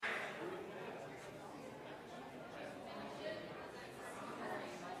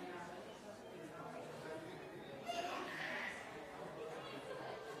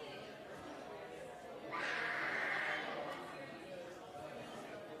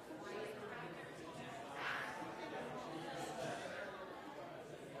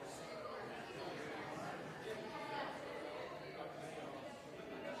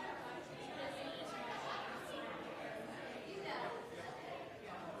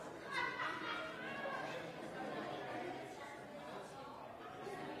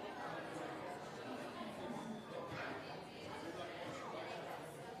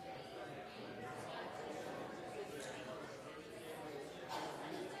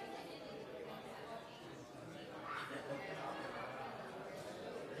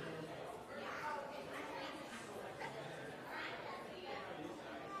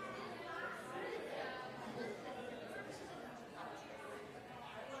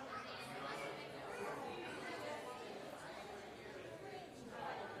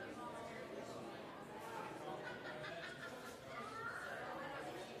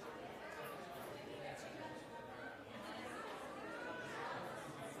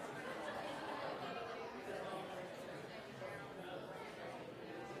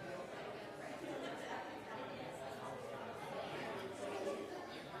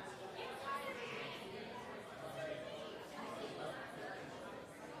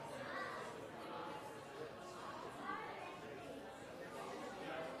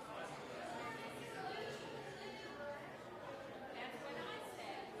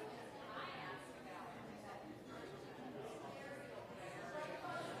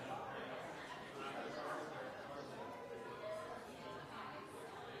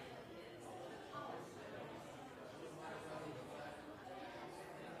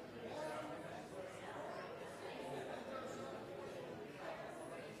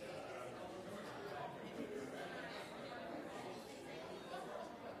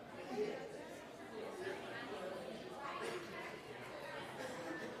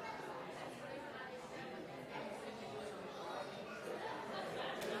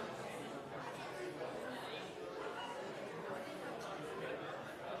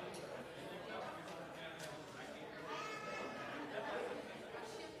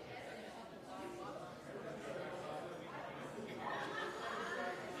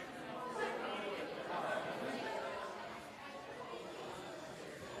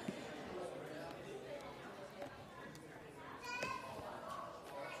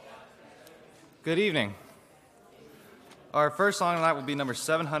Good evening. Our first song tonight will be number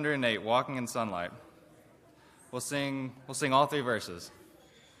 708, Walking in Sunlight. We'll sing all three verses.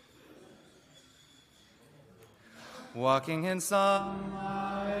 Walking in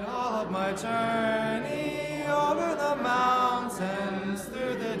sunlight, all of my journey, over the mountains,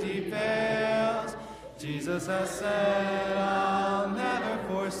 through the deep vales, Jesus has said, I'll never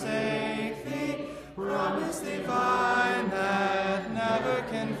forsake thee, promise divine that never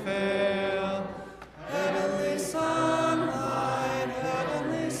can fail. Heavenly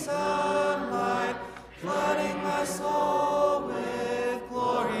sunlight, flooding my soul with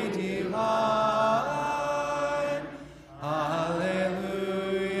glory divine. Hallelujah,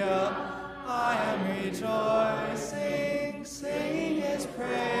 I am rejoicing, singing his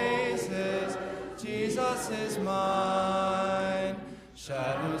praises, Jesus is mine.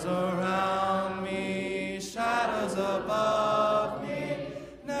 Shadows around me, shadows above me,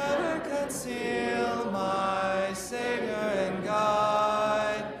 never conceal my Savior and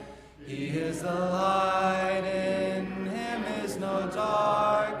guide. He is the light, in him is no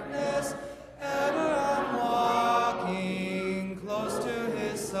darkness, ever I'm walking close to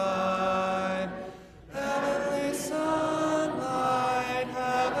his side. Heavenly sunlight,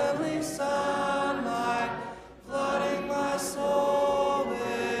 flooding my soul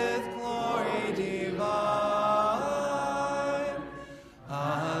with glory divine.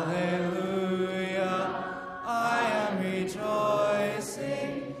 Hallelujah, I am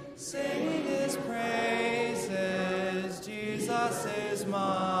rejoicing, singing his praises, Jesus is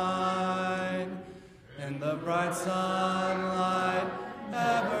mine. In the bright sunlight,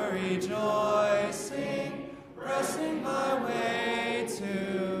 ever rejoicing, pressing my way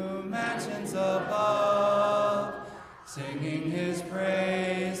to mansions above, singing his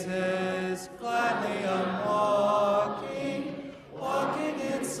praises, gladly I'm walking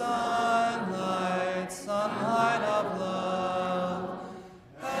in sunlight of love.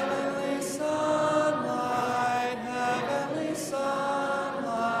 Heavenly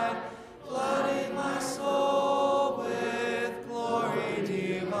sunlight, flooding my soul with glory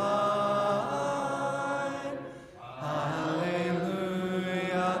divine. Hallelujah,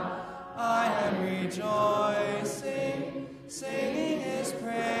 I am rejoicing, singing his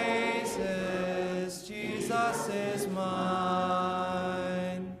praises, Jesus is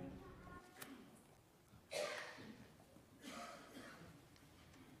mine.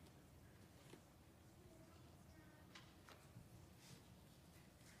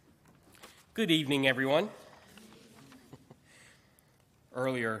 Good evening, everyone.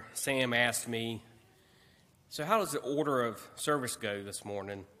 Earlier, Sam asked me, so how does the order of service go this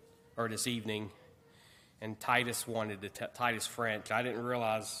morning, or this evening? And Titus wanted to Titus French. I didn't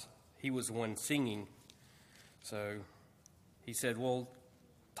realize he was the one singing. So he said, well,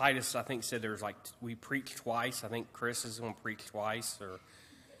 Titus, I think, said there's we preached twice. I think Chris is going to preach twice.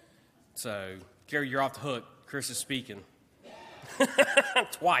 So, Gary, you're off the hook. Chris is speaking.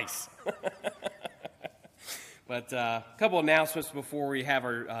 Twice. But a couple announcements before we have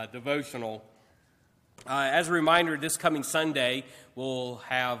our devotional. As a reminder, this coming Sunday, we'll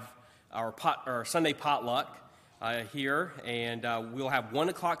have our Sunday potluck here, and we'll have 1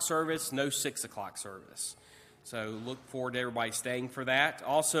 o'clock service, no 6 o'clock service. So look forward to everybody staying for that.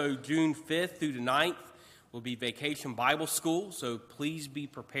 Also, June 5th through the 9th will be Vacation Bible School, so please be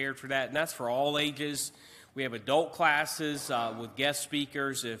prepared for that. And that's for all ages. We have adult classes with guest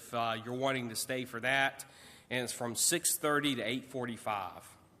speakers if you're wanting to stay for that. And it's from 6:30 to 8:45.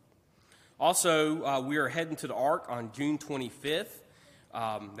 Also, we are heading to the Ark on June 25th.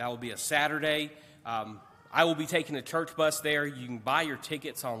 That will be a Saturday. I will be taking a church bus there. You can buy your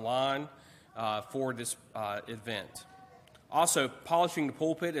tickets online for this event. Also, Polishing the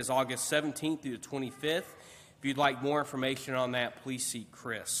Pulpit is August 17th through the 25th. If you'd like more information on that, please see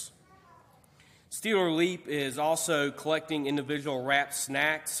Chris. Steeler Leap is also collecting individual wrapped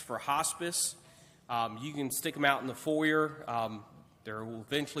snacks for hospice. You can stick them out in the foyer. There will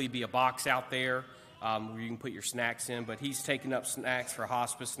eventually be a box out there where you can put your snacks in, but he's taking up snacks for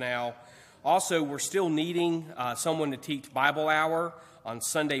hospice now. Also, we're still needing someone to teach Bible hour on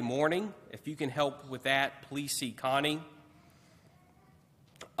Sunday morning. If you can help with that, please see Connie.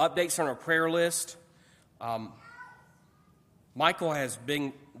 Updates on our prayer list. Michael has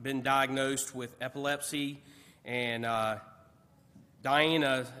been diagnosed with epilepsy, and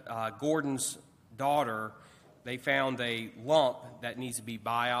Diana, Gordon's daughter, they found a lump that needs to be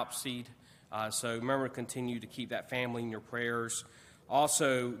biopsied. So remember to continue to keep that family in your prayers.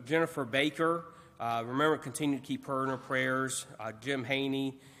 Also, Jennifer Baker, remember to continue to keep her in her prayers. Jim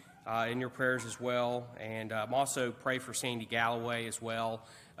Haney in your prayers as well. And also pray for Sandy Galloway as well.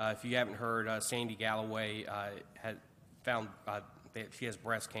 If you haven't heard, Sandy Galloway had found that she has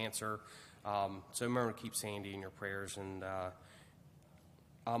breast cancer. So remember to keep Sandy in your prayers. And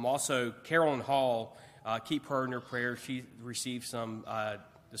also Carolyn Hall, keep her in your prayers. She received some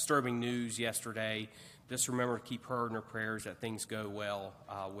disturbing news yesterday. Just remember to keep her in your prayers, that things go well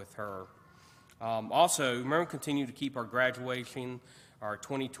with her. Also, remember to continue to keep our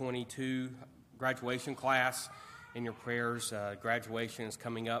 2022 graduation class in your prayers. Graduation is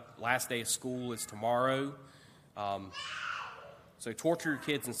coming up. Last day of school is tomorrow. So torture your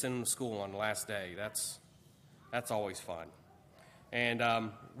kids and send them to school on the last day. That's always fun.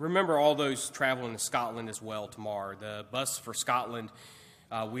 And remember all those traveling to Scotland as well tomorrow. The bus for Scotland,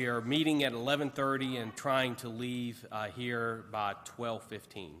 we are meeting at 11:30 and trying to leave here by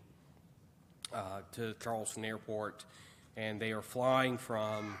 12:15 to Charleston Airport. And they are flying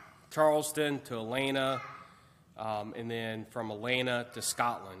from Charleston to Atlanta, and then from Atlanta to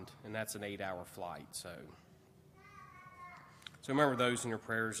Scotland, and that's an 8-hour flight. So remember those in your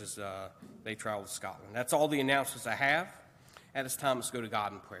prayers as they travel to Scotland. That's all the announcements I have. At this time, let's go to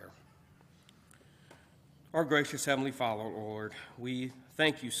God in prayer. Our gracious Heavenly Father, Lord, we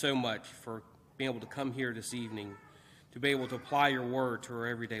thank you so much for being able to come here this evening to be able to apply your word to our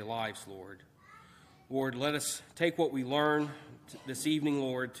everyday lives, Lord. Lord, let us take what we learn this evening,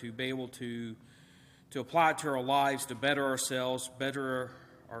 Lord, to be able to apply it to our lives, to better ourselves, better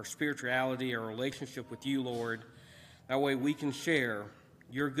our spirituality, our relationship with you, Lord. That way we can share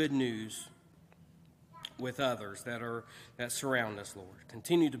your good news with others that surround us, Lord.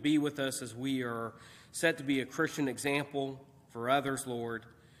 Continue to be with us as we are set to be a Christian example for others, Lord.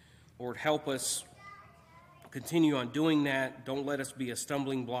 Lord, help us continue on doing that. Don't let us be a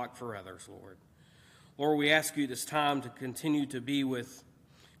stumbling block for others, Lord. Lord, we ask you this time to continue to be with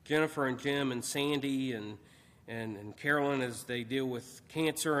Jennifer and Jim and Sandy and Carolyn as they deal with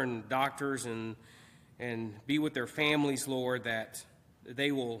cancer and doctors and be with their families, Lord, that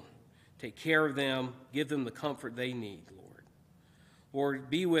they will take care of them, give them the comfort they need, Lord. Lord,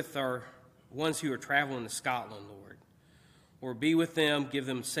 be with our ones who are traveling to Scotland, Lord. Lord, be with them, give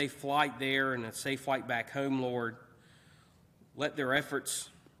them a safe flight there and a safe flight back home, Lord. Let their efforts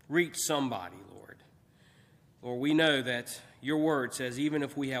reach somebody, Lord. Lord, we know that your word says even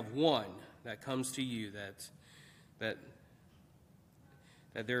if we have one that comes to you, that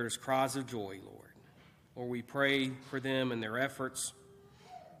there is cries of joy, Lord. Lord, we pray for them and their efforts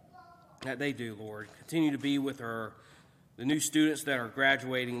that they do, Lord. Continue to be with the new students that are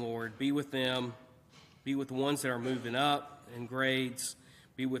graduating, Lord. Be with them. Be with the ones that are moving up in grades.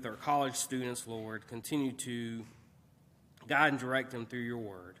 Be with our college students, Lord. Continue to guide and direct them through your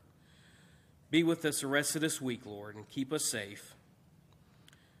word. Be with us the rest of this week, Lord, and keep us safe.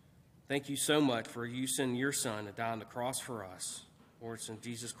 Thank you so much for you sending your son to die on the cross for us. Lord, it's in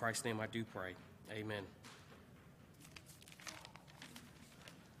Jesus Christ's name I do pray. Amen.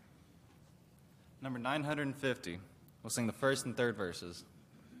 Number 950, we'll sing the first and third verses.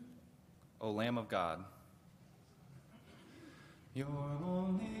 O Lamb of God. Your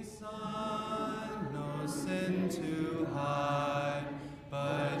only Son, no sin to hide,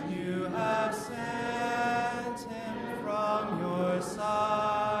 but you have sent him from your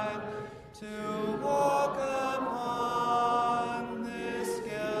side to walk upon this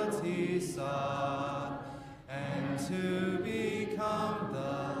guilty sod and to become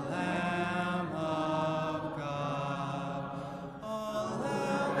the Lamb of God. O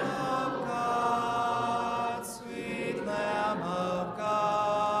Lamb of God, sweet Lamb of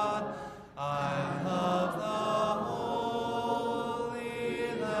God, I love the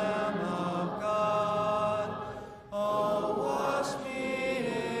holy Lamb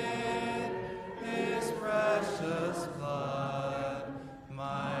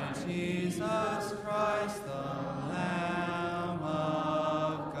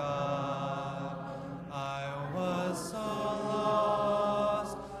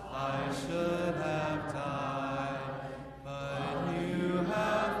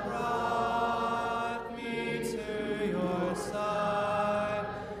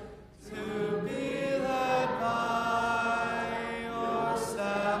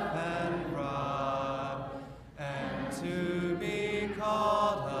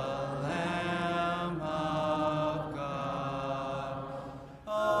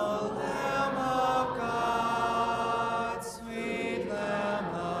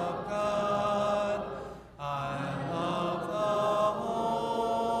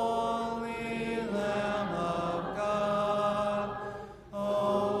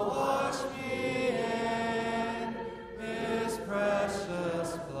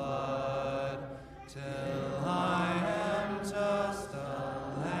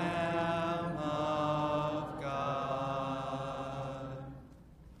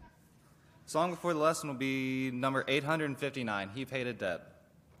Song before the lesson will be number 859, He Paid a Debt.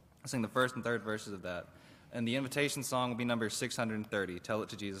 I'll sing the first and third verses of that. And the invitation song will be number 630, Tell It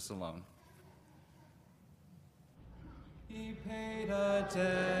to Jesus Alone. He paid a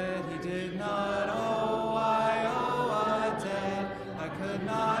debt he did not owe. I owe a debt I could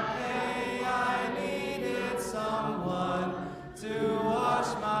not pay. I needed someone to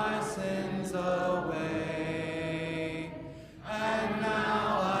wash my sins away. And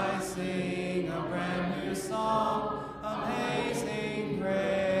now I sing a brand new song, Amazing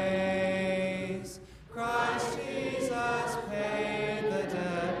Grace. Christ Jesus paid the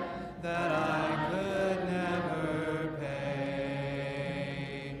debt that I could never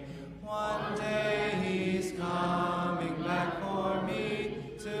pay. One day he's coming back for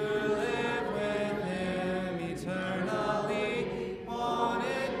me to live with him eternally. Won't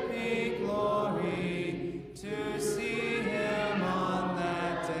it be glory to see him on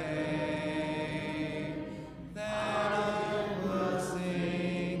that day? Then I will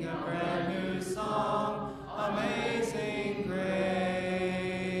sing a brand new song, Amazing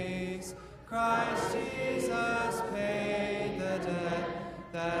Grace. Christ Jesus paid the debt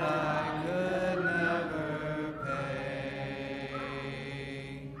that I could never pay.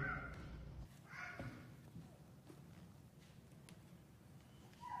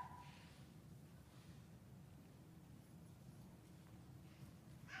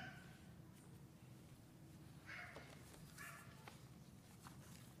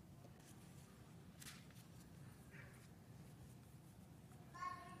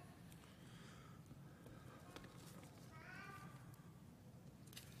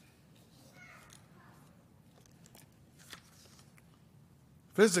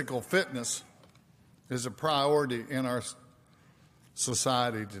 Physical fitness is a priority in our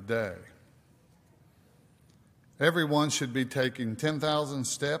society today. Everyone should be taking 10,000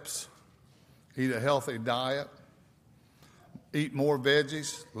 steps, eat a healthy diet, eat more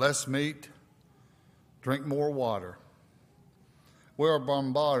veggies, less meat, drink more water. We are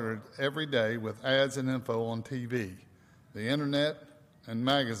bombarded every day with ads and info on TV, the internet, and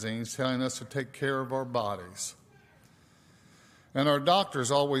magazines telling us to take care of our bodies. And our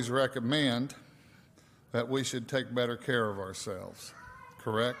doctors always recommend that we should take better care of ourselves.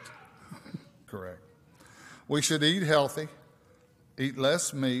 Correct? Correct. We should eat healthy, eat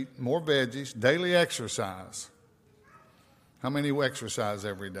less meat, more veggies, daily exercise. How many exercise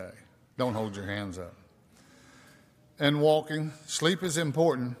every day? Don't hold your hands up. And walking. Sleep is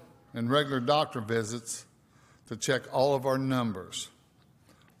important, and regular doctor visits to check all of our numbers.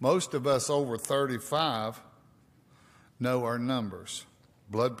 Most of us over 35 know our numbers: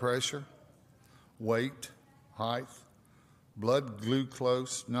 blood pressure, weight, height, blood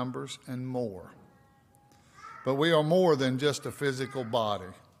glucose numbers, and more. But we are more than just a physical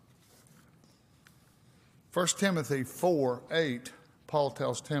body. 1 Timothy 4:8, Paul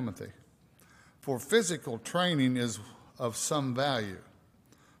tells Timothy, "For physical training is of some value,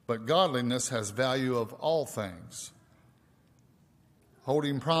 but godliness has value of all things,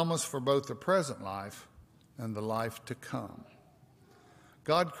 holding promise for both the present life and the life to come."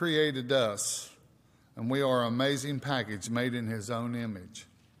 God created us, and we are an amazing package made in his own image.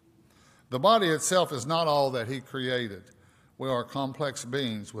 The body itself is not all that he created. We are complex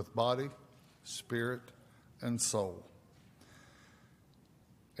beings with body, spirit, and soul.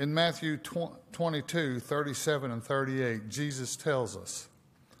 In Matthew 22:37 and 38, Jesus tells us,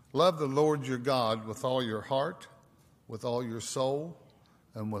 "Love the Lord your God with all your heart, with all your soul,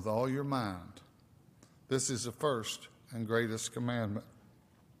 and with all your mind. This is the first and greatest commandment."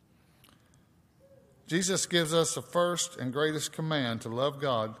 Jesus gives us the first and greatest command to love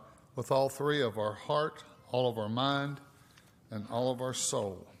God with all three of our heart, all of our mind, and all of our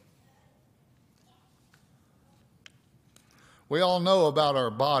soul. We all know about our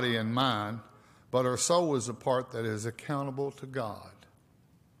body and mind, but our soul is the part that is accountable to God.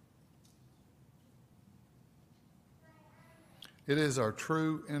 It is our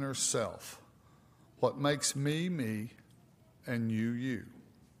true inner self, what makes me, me, and you, you.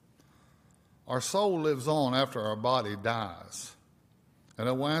 Our soul lives on after our body dies, and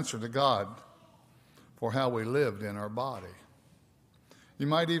it will answer to God for how we lived in our body. You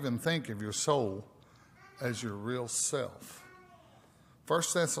might even think of your soul as your real self.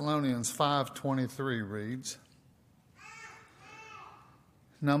 1 Thessalonians 5:23 reads,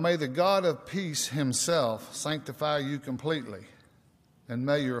 "Now may the God of peace himself sanctify you completely, and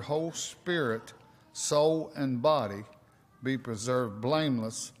may your whole spirit, soul, and body be preserved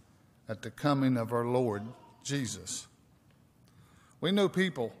blameless at the coming of our Lord Jesus." We know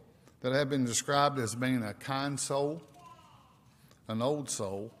people that have been described as being a kind soul, an old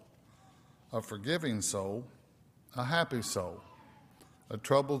soul, a forgiving soul, a happy soul, a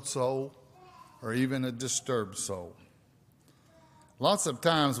troubled soul, or even a disturbed soul. Lots of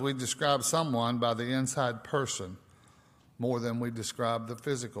times we describe someone by the inside person more than we describe the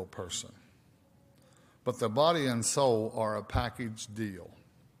physical person. But the body and soul are a package deal.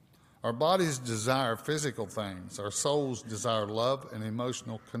 Our bodies desire physical things. Our souls desire love and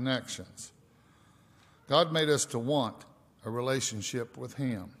emotional connections. God made us to want a relationship with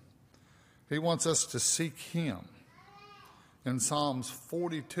Him. He wants us to seek Him. In Psalms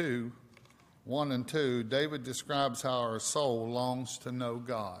 42, 1 and 2, David describes how our soul longs to know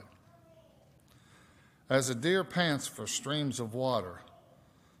God. As a deer pants for streams of water,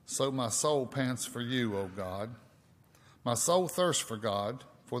 so my soul pants for you, O God. My soul thirsts for God,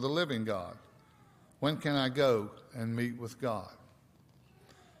 for the living God. When can I go and meet with God?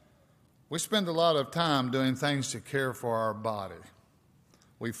 We spend a lot of time doing things to care for our body.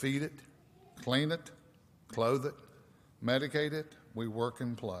 We feed it, clean it, clothe it, medicate it, we work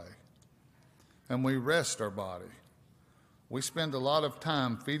and play. And we rest our body. We spend a lot of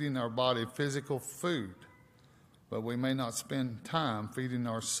time feeding our body physical food, but we may not spend time feeding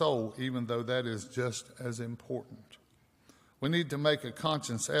our soul, even though that is just as important. We need to make a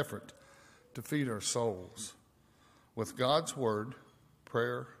conscious effort to feed our souls with God's Word,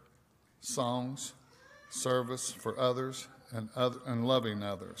 prayer, songs, service for others, and loving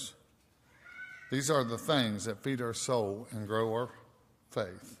others. These are the things that feed our soul and grow our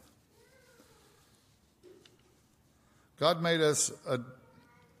faith. God made us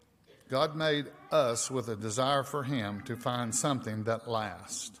with a desire for Him to find something that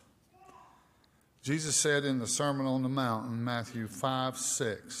lasts. Jesus said in the Sermon on the Mount in Matthew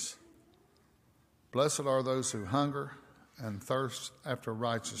 5:6, "Blessed are those who hunger and thirst after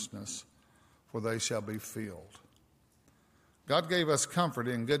righteousness, for they shall be filled." God gave us comfort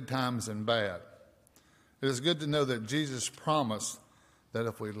in good times and bad. It is good to know that Jesus promised that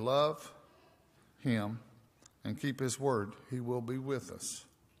if we love Him and keep His word, He will be with us.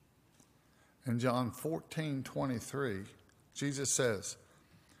 In John 14:23, Jesus says,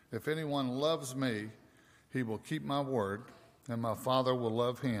 "If anyone loves me, he will keep my word, and my Father will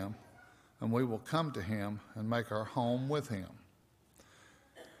love him, and we will come to him and make our home with him."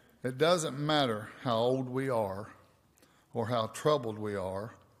 It doesn't matter how old we are or how troubled we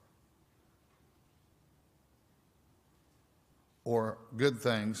are or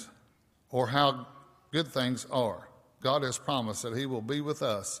how good things are. God has promised that He will be with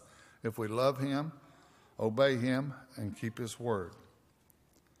us if we love Him, obey Him, and keep His word.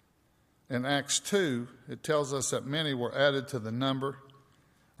 In Acts 2, it tells us that many were added to the number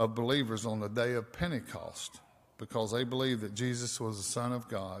of believers on the day of Pentecost because they believed that Jesus was the Son of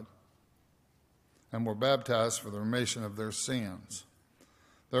God and were baptized for the remission of their sins.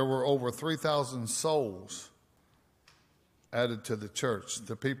 There were over 3,000 souls added to the church.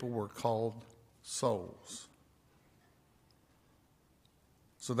 The people were called souls.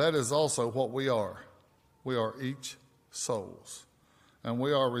 So that is also what we are. We are each souls. And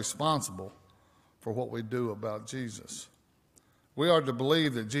we are responsible for what we do about Jesus. We are to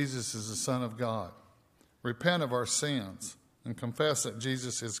believe that Jesus is the Son of God, repent of our sins, and confess that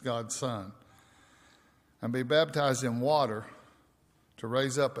Jesus is God's Son, and be baptized in water to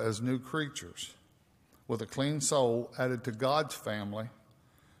raise up as new creatures with a clean soul added to God's family,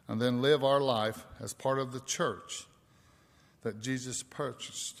 and then live our life as part of the church that Jesus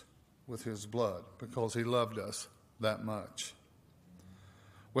purchased with His blood because He loved us that much.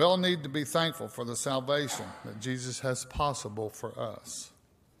 We all need to be thankful for the salvation that Jesus has possible for us.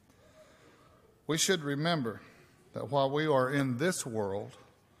 We should remember that while we are in this world,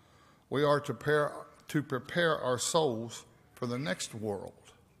 we are to prepare our souls for the next world.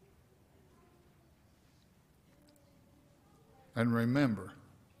 And remember,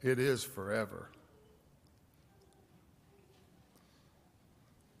 it is forever.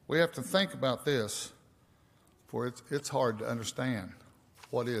 We have to think about this, for it's hard to understand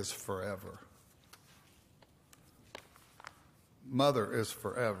what is forever. Mother is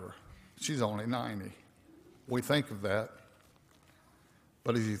forever. She's only 90. We think of that.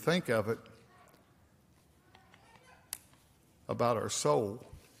 But as you think of it, about our soul,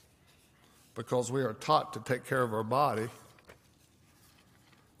 because we are taught to take care of our body,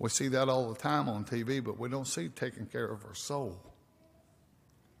 we see that all the time on TV, but we don't see taking care of our soul.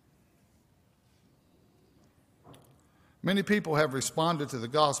 Many people have responded to the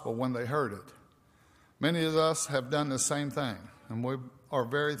gospel when they heard it. Many of us have done the same thing, and we are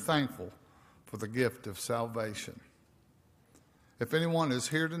very thankful for the gift of salvation. If anyone is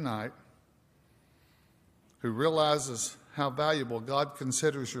here tonight who realizes how valuable God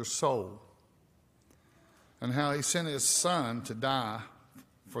considers your soul and how he sent his son to die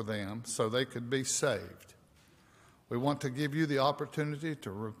for them so they could be saved. We want to give you the opportunity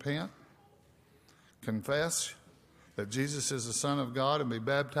to repent, confess that Jesus is the Son of God, and be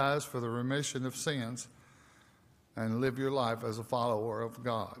baptized for the remission of sins, and live your life as a follower of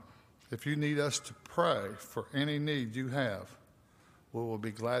God. If you need us to pray for any need you have, we will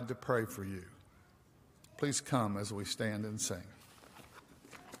be glad to pray for you. Please come as we stand and sing.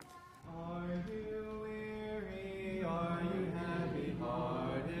 Are you weary? Are you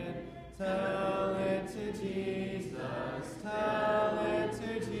heavy-hearted? Tell it to Jesus. Tell it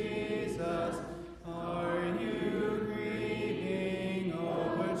to Jesus. Are you grieving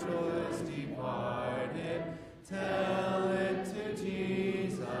over choice departed? Tell it to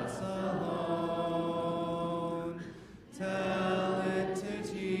Jesus alone. Tell it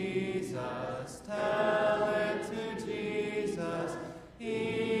to Jesus. Tell it to Jesus. He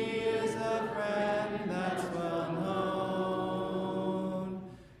is a friend that's well known.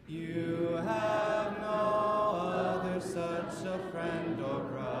 You have no other such a friend or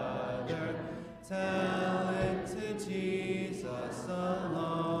brother. Tell it to Jesus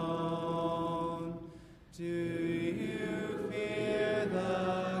alone. Do you fear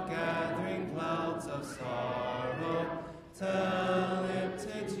the gathering clouds of sorrow? Tell it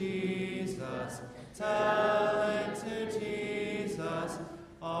to Jesus. Tell it to Jesus.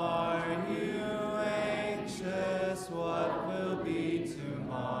 Are you anxious? What will be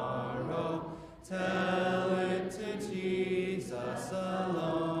tomorrow? Tell it to Jesus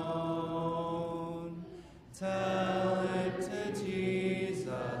alone. Tell it to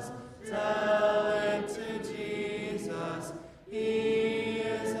Jesus. Tell it to Jesus. He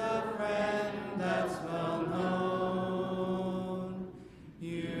is a friend that's well known.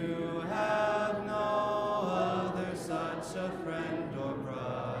 You have no other such a friend or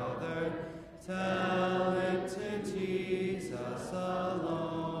brother. Tell it to Jesus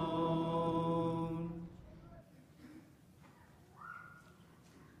alone.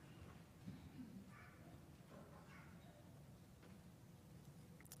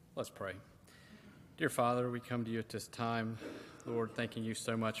 Let's pray. Dear Father, we come to you at this time, Lord, thanking you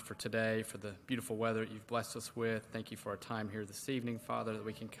so much for today, for the beautiful weather that you've blessed us with. Thank you for our time here this evening, Father, that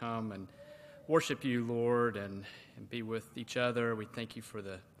we can come and worship you, Lord, and be with each other. We thank you for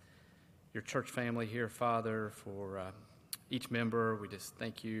your church family here, Father, for each member. We just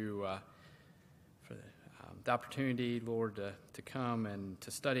thank you for the opportunity, Lord, to come and to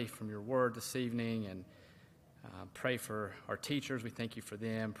study from your word this evening, and pray for our teachers. We thank you for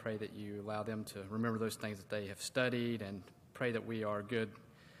them. Pray that you allow them to remember those things that they have studied, and pray that we are good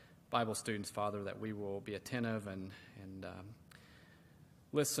Bible students, Father, that we will be attentive and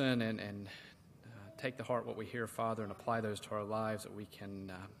listen and take to heart what we hear, Father, and apply those to our lives, that we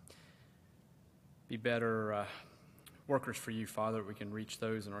can be better workers for you, Father, that we can reach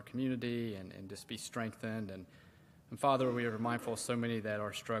those in our community and just be strengthened. And Father, we are mindful of so many that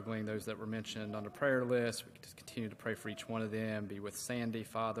are struggling, those that were mentioned on the prayer list. We just continue to pray for each one of them. Be with Sandy,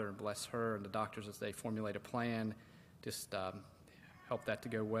 Father, and bless her and the doctors as they formulate a plan. Just help that to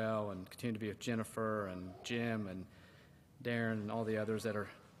go well, and continue to be with Jennifer and Jim and Darren and all the others that are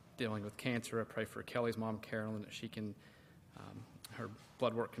dealing with cancer. I pray for Kelly's mom, Carolyn, that she can, her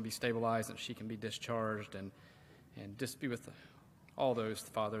blood work can be stabilized and she can be discharged, and just be with all those,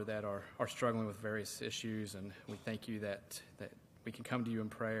 Father, that are struggling with various issues. And we thank you that we can come to you in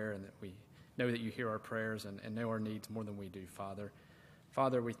prayer, and that we know that you hear our prayers and know our needs more than we do, Father.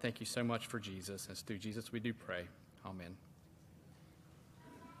 Father, we thank you so much for Jesus, and it's through Jesus we do pray. Amen.